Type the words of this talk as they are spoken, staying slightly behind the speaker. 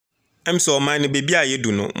I'm so mine baby a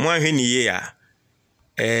yedu no mo ahwe ni ye a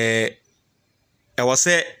wo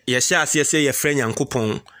se ye hya ase se ye frɛ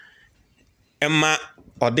Nyankopɔn emma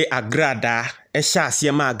ode agrada hya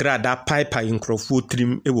ase ma agrada pipe nkrofo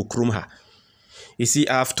trim ewo krom ha. You see,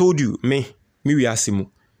 I have told you me wi asemu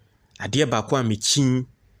ade ba ko a mechin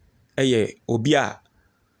obi a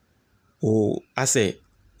o ase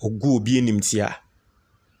ogu obi enimtia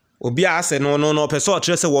obi a ase no person o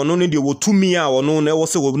kire se wono ne de wotumi a wono na wo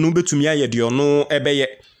se wono betumi aye de ono ebeye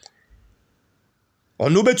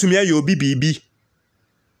ono betumi aye obi bibi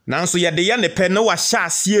nanso ye de ye ne pe na wa hya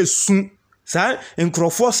ase esu sa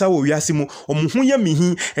nkrofo sa wo wiase mu omuhu ya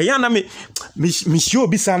mihi eya na me hye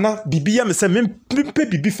obi sana bibi ya me se me pe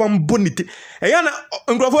bibi fam bonite eya na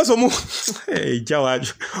nkrofo so mu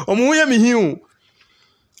jawaju omuhu ya mihi o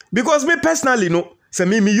because me personally no se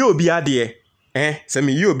me ye obi ade se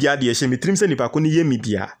me ye obi ade she me trim se nipa ko ni ye mi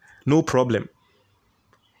bia no problem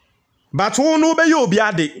but wo no be ye obi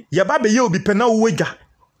ade ye ba be ye obi pe na wo wega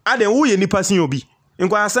ade wo ye nipa sin obi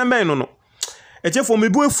nkwa asembe no echefo me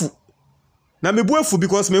bu efu na me bu efu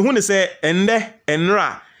because me hu ne say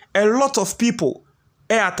enra a lot of people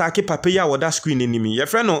attack papa ya wo that screen enemy ye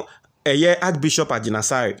friend no Archbishop Agyin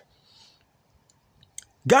Asare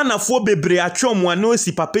Ghana fo bebre atwom ano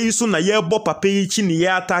si papa yi so na ye bo papa yi chi ne ye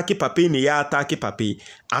attack papa ni ye attack papa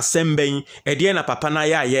asemben ede na papa na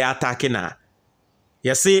ye attack na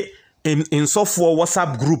ye say in sofo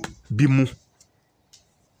WhatsApp group bi mu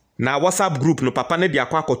na WhatsApp group no papa ne de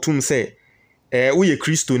akwa akotum say wo ye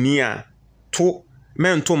kristoni a to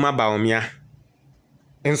mento ma Bawumia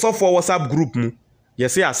in sofo WhatsApp group mu ye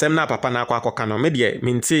say asem na papa na akwa akoka no me de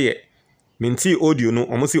minti audio no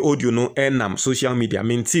omo si audio no enam social media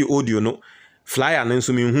minti audio no flyer na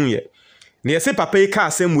nso minhu ye na yese papa yi ka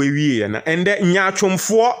asem we wie na ende nya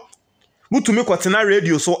atwomfo mutumi kwotena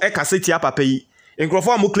radio so kaseti papa yi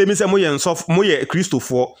nkrofo am claim se mo ye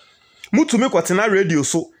kristofo mutumi kwotena radio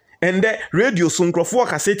so ende radio so nkrofo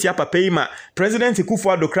kaseti papa yi ma president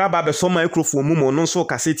Akufo Addo kraba be so microphone mu mo no so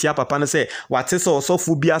kaseti papa no se wate se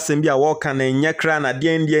osofo bi asem bi a wo ka na nya kra na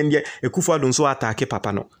de Akufo Addo so attack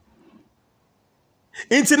papa no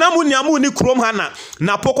inti na mu niamu ni krom hana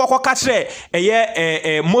na pokoko ka kire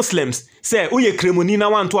Muslims say uye kremoni na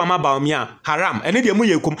wanto ama Bawumia haram ene de mu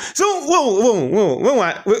ye kum so wo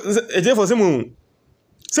ejefo semu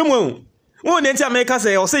ne nti America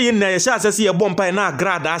say o say yin na ye sha asese ye bompa na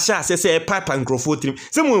agrada sha asese pipe nkrofo trim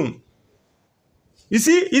semu you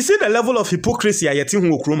see the level of hypocrisy ayeti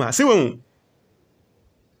hu okrom ha semu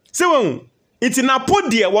inti na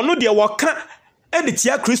podie wono de woka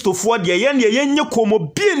editia Christopher de yenye komo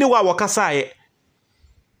bi ni wa wakasaye.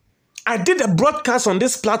 I did a broadcast on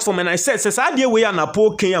this platform and I said ade we ya na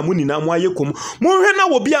po Kenya mu ni na mu aye komo mu hwe na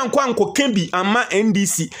wo bi anko anko Kembi ama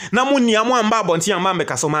NDC na mu ni amu amba abonti ama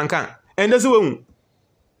mekaso mankan ende se we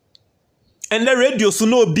and the radio so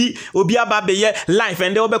no obi ababe ye live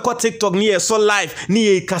and they obeko TikTok ni so live ni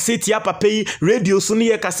ye cassette ya papa yi radio so ni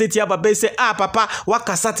ye cassette ya papa say papa wa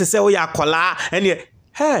cassette se o ya kola and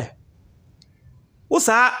hey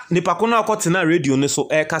Usa nipa kono akotena radio ne so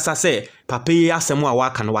kasa se papa yi asemu a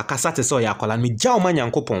waka no wakasa te so ya akola me gya o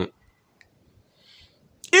Nyankopon.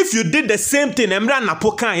 If you did the same thing emra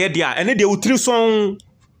napo kan ye dia ene de utri son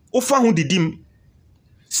ofa hu didim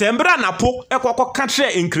se emra napo ekoko ka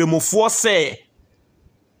kire nkremofo se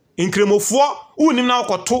nkremofo unim na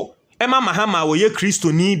okoto ema mahama wo ye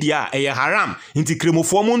kristoni dia eye haram nti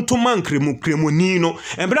kremofo mo ntoma kremoni no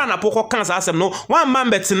embra na poko kansa asem no wan man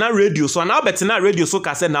betina radio so na betina radio so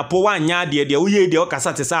kase na po wanya de uye de o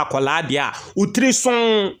kasa te sa akola de a utri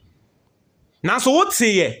son na so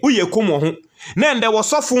wotie uye komo ho na ende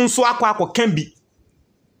wosofo nso akwa Kembi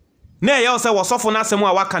na ye o se wosofo na asem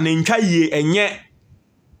a waka na ntwa yie enye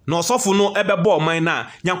na osofo no ebebo oman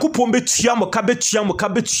na Nyankopon betua moka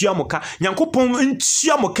Nyankopon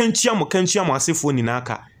ntua moka asefo ni na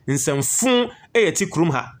aka nsemfun eyeti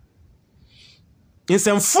krom ha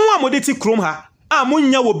nsemfun amode ti krom ha a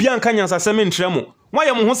munya wo bia nka nyansasem ntremo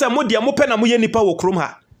moye mo ho se mo de mo pe na mo ye nipa wo krom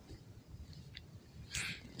ha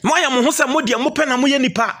moye mo ho se mo de mo pe na mo ye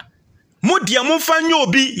nipa mo de mo fanya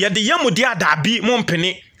obi ye de yam de adabi mo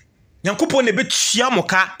mpene Nyankopon ne betua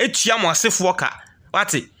moka etua mo asefo ka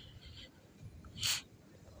what?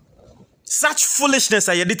 Such foolishness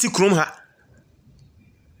I editi krom ha.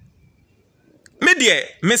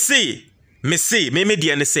 Me say,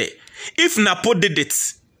 if Napo did it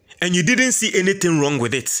and you didn't see anything wrong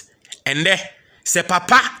with it, and say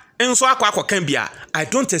papa enso akwa Kembia, I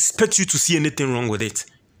don't expect you to see anything wrong with it.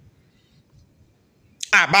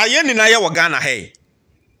 Ba ye ni na ye wo Ghana hey.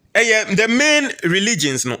 The main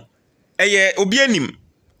religions no. Obi anim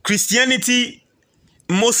Christianity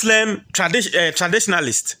Muslim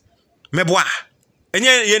traditionalist meboa enye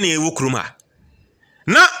ye na ewu kruma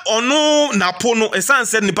na ono na po no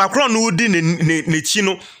esanse nipa kro no di ne chi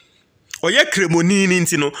no oye kremoni ni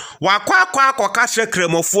nti no wakwa ka hye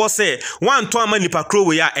kremofo se wanto ama nipa kro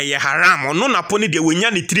we ya eye haram ono na po ne de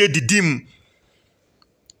wonya ne tire didim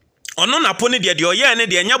ono na po ne de oye ne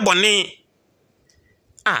de enye bone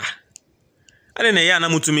ade na ya na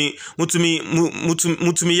mutumi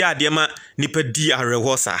ya ade ma nipa di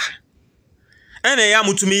arehosa ene ya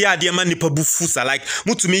mutumi ya ade ma nipa bufusa like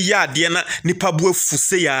mutumi ya ade na nipa bu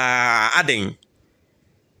afuse ya aden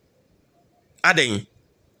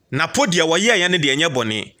na podia wo ye ne de enye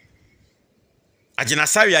bone Agyin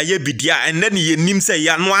Asare aye bidia enne ne yenim se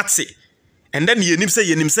ya no ate enne ne yenim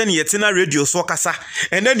se ne yetina radio so kasa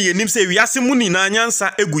enne ne yenim se wiase muni na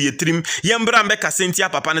anyansa egu yetrim yembra mbeka sentia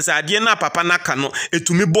papa ne se ade na papa na ka no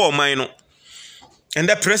etumi bo man no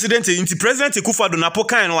ende president Akufo Addo na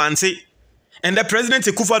pokan no ante ende president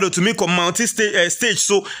Akufo Addo to me come multi stage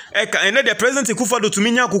so ende the president Akufo Addo to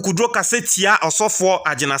me nya kokudro kasetia osofo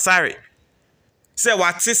Agyin Asare se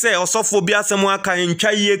wate se osofo bia asem aka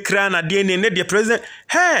ntwa ye kra na de ne the president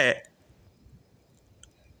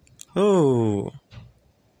mu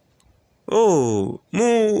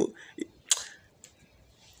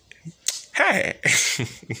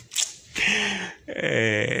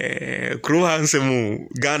kro hansemu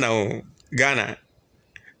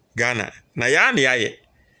Ghana na ya ne yaye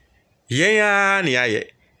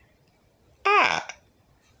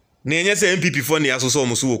na enye se NPP for ne asoso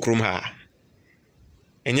omuso wo krom ha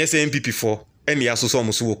enye se NPP for ene asoso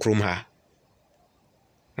omuso wo krom ha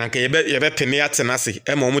na nke yebe pene atenase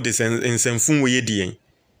e ma omu de nsemfun wo yedien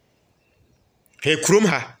he krom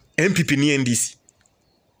ha NPP ni NDC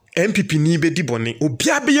NPP ni be di bone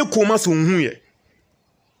obia be ye koma so hu ye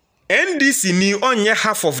NDC ni onye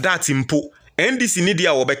half of that impo NDC ni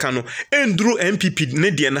dia wo beka no enduru NPP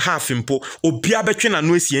ne dia na half impo obia betwe na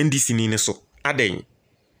no esi NDC ni ne so aden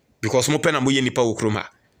because mo pena mo ye nipa wo krom ha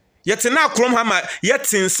yete na krom ha ma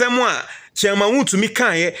yete nsem a chema wutumi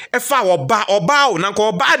kan ye efa oba o na ko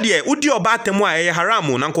oba de udi oba atem a ye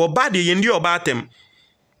haram na ko oba de ye ndi oba atem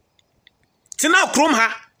tina krom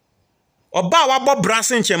ha oba wa bo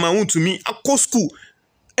brasin chema wutumi akọ school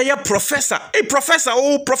eye professor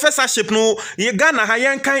professorship no ye Ghana ha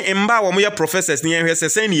yen kan emba wo mo ye professors ni yen hwese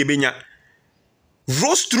sen ni ebenya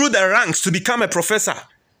rose through the ranks to become a professor.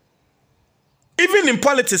 Even in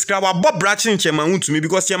politics, Bob Brachin chairman to me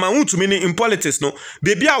because chairman to me in politics, no,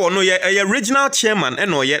 baby, I want no a regional chairman, and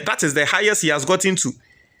no, that is the highest he has gotten to.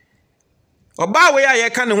 Oba way I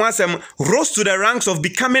can once rose to the ranks of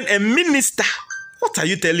becoming a minister. What are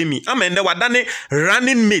you telling me? I mean, they were done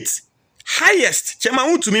running mate. Highest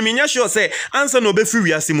chairman to me, minya sure say answer no be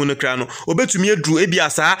free Simone Krano, obe to me drew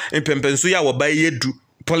ebiasa and pempensuya or by ye drew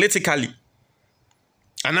politically.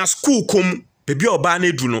 And a school come. Baby oba na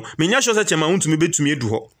edu no menya sure say chema huntumi betumi edu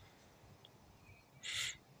ho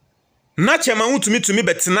na chema huntumi tumi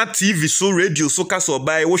betena TV so radio so kasa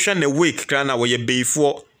oba wo hwe na wake kra na wo ye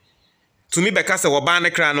beifo tumi be kasa oba na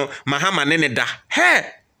kra no mahama ne da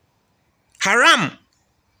haram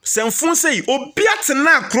semfun sei obi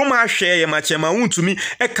atena krom ahwe ye ma chema huntumi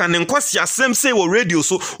e kan nkosi asem sei wo radio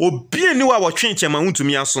so obi eni wa wo twen chema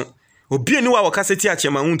huntumi aso obi eni wa wo kaseti a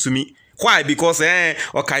chema huntumi. Why? Because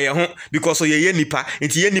okay ho because ye nipa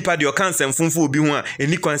enti ye nipa de okanse mfumfu obi ho a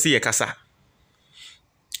eni kwanse ye kasa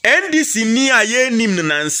NDC ni aye nim no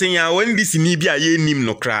nansen ya NDC ni bi aye nim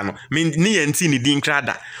no kra no ni enti ni din kra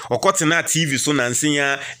da okote na TV so nansen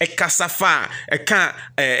ya ekasa fa eka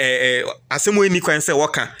asemo eni kwanse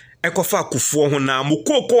woka ekofa Akufo ho na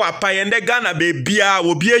mokoko apaye nde Ghana be bia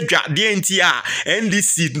obi adwa de enti a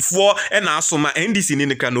NDC fo na asoma NDC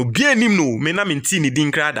ni kra no bi anim no me na menti ni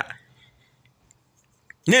din kra da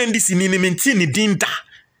na NDC ni menti ni dinda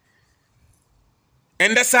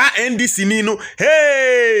ende sa NDC ni no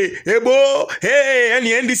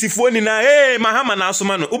eni NDC fo ni na mahama na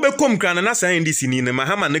asoma no ubekom kra na sa NDC ni ne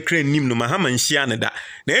mahama ne kra nim no mahama nhia ne da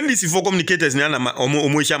na NDC fo communicators ni na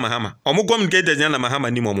omo hia mahama omo communicators ni na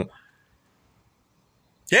mahama ni momo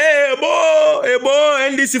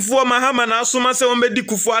NDC fo mahama na asoma se ombedi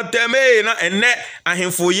kufu atem na enne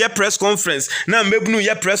ahemfo ye press conference na mbebunu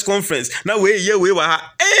ye press conference na we wa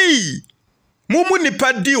ha mumu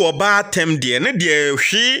nipa di oba atem de ne de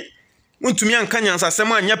hwe muntumi anka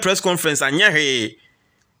nyansasem anya press conference anya hwe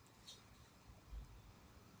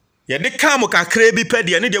ye de kam kakra bi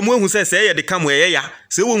pede ne de mu ehu se ye de kam ye ya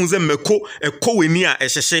se wo hu se meko weni a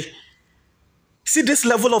ehhehye. See this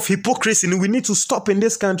level of hypocrisy we need to stop in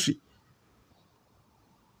this country.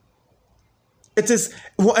 It is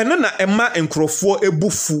eno na emma enkrofo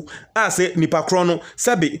ebufu a say nipa kro no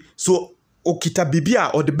sabe so okita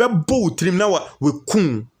bibia or the bebo trim na we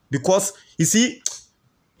kun because you see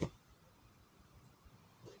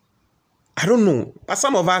I don't know, but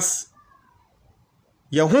some of us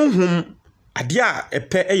ya honhom ade a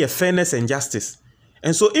epe eye fairness and justice.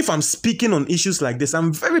 And so if I'm speaking on issues like this,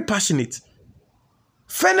 I'm very passionate.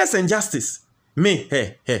 Fairness and justice. Me,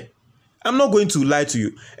 hey. I'm not going to lie to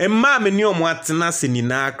you. And ma me ni omo atena se ni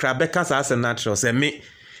na kra beka sa se natural say me.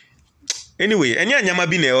 Anyway, enya nyama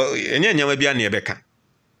bi na ebeka.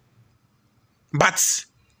 But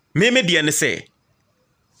me de ne say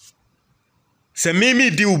me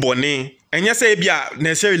di ubone. Enya say bia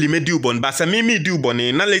necessarily me di ubone, but se me di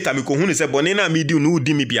ubone na later me ko hu ni say bone na me di no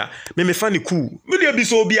di me bia. Me fa ni cool. Me dey bi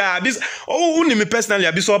so bia bis uni me personally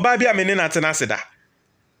abi so ba bia me ne na atena se da.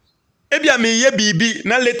 Ebia me ye bibi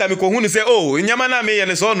na later me ko hu ni say oh nyama na me ye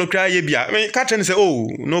ne so no kra ye bia. Me ka tren say oh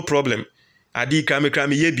no problem. Adi kra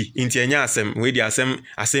me ye bi nti enya asem we di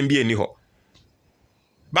asem bi eni ho.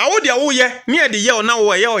 Ba wo dia wo ye me e de ye na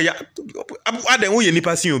wo ye o ya aden wo ye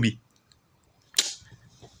nipa sin obi.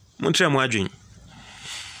 Montre mo adwen.